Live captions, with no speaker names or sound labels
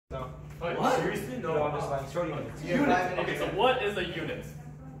Wait, What? seriously? No, I'm just like showing you. Unit. Okay, so what is a unit?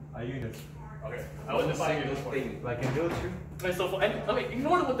 A unit. Okay, I will define unit for you. Like in military? Okay, so for any, okay,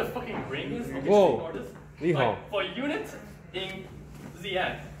 ignore what the fucking ring is. Okay, Whoa. just ignore this. Lihong. Like, for a unit in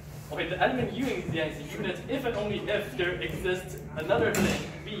Zn, okay, the element u in Zn is a unit if and only if there exists another thing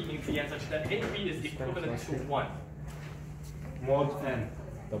v in Zn such that AB is equivalent to 1. Mod n.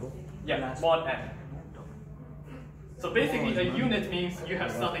 Double? Yeah, mod n. So basically, a unit means you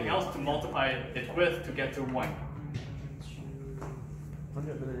have something else to multiply it with to get to 1.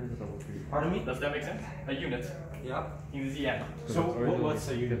 Pardon me? Does that make sense? A unit Yeah. in Zn. So what's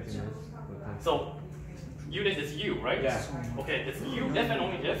a unit? So, unit is u, right? Yeah. Okay, it's u if and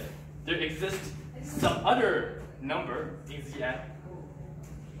only if there exists some other number in Zn,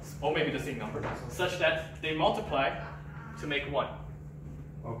 or maybe the same number, such that they multiply to make 1.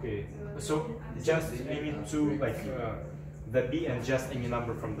 Okay. So just any two like the b and just any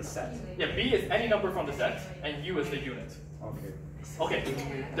number from the set. Yeah, b is any number from the set, and u is the unit. Okay. Okay,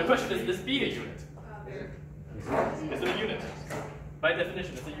 the question is b a unit? Is it a unit? By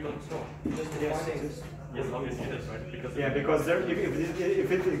definition, it's a unit. Yes. Yes, obviously it is, right? Because Yeah, because there,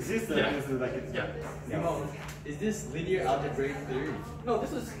 if it exists, then Yeah. it's like it's yeah. Is this linear algebraic theory? No,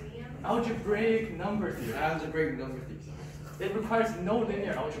 this is algebraic number theory. Algebraic number theory. It requires no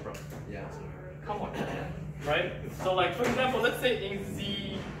linear algebra. Yeah. Come on, right? So like for example, let's say in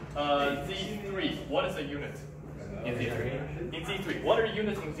Z3, what is a unit in Z3? In Z3, what are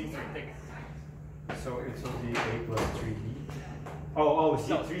units in Z3? Think. So it will be a plus 3b. Oh, Z3,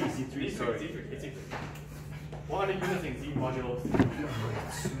 No, Z3, sorry. Z3, it's Z3. What are the units in Z modulo 3?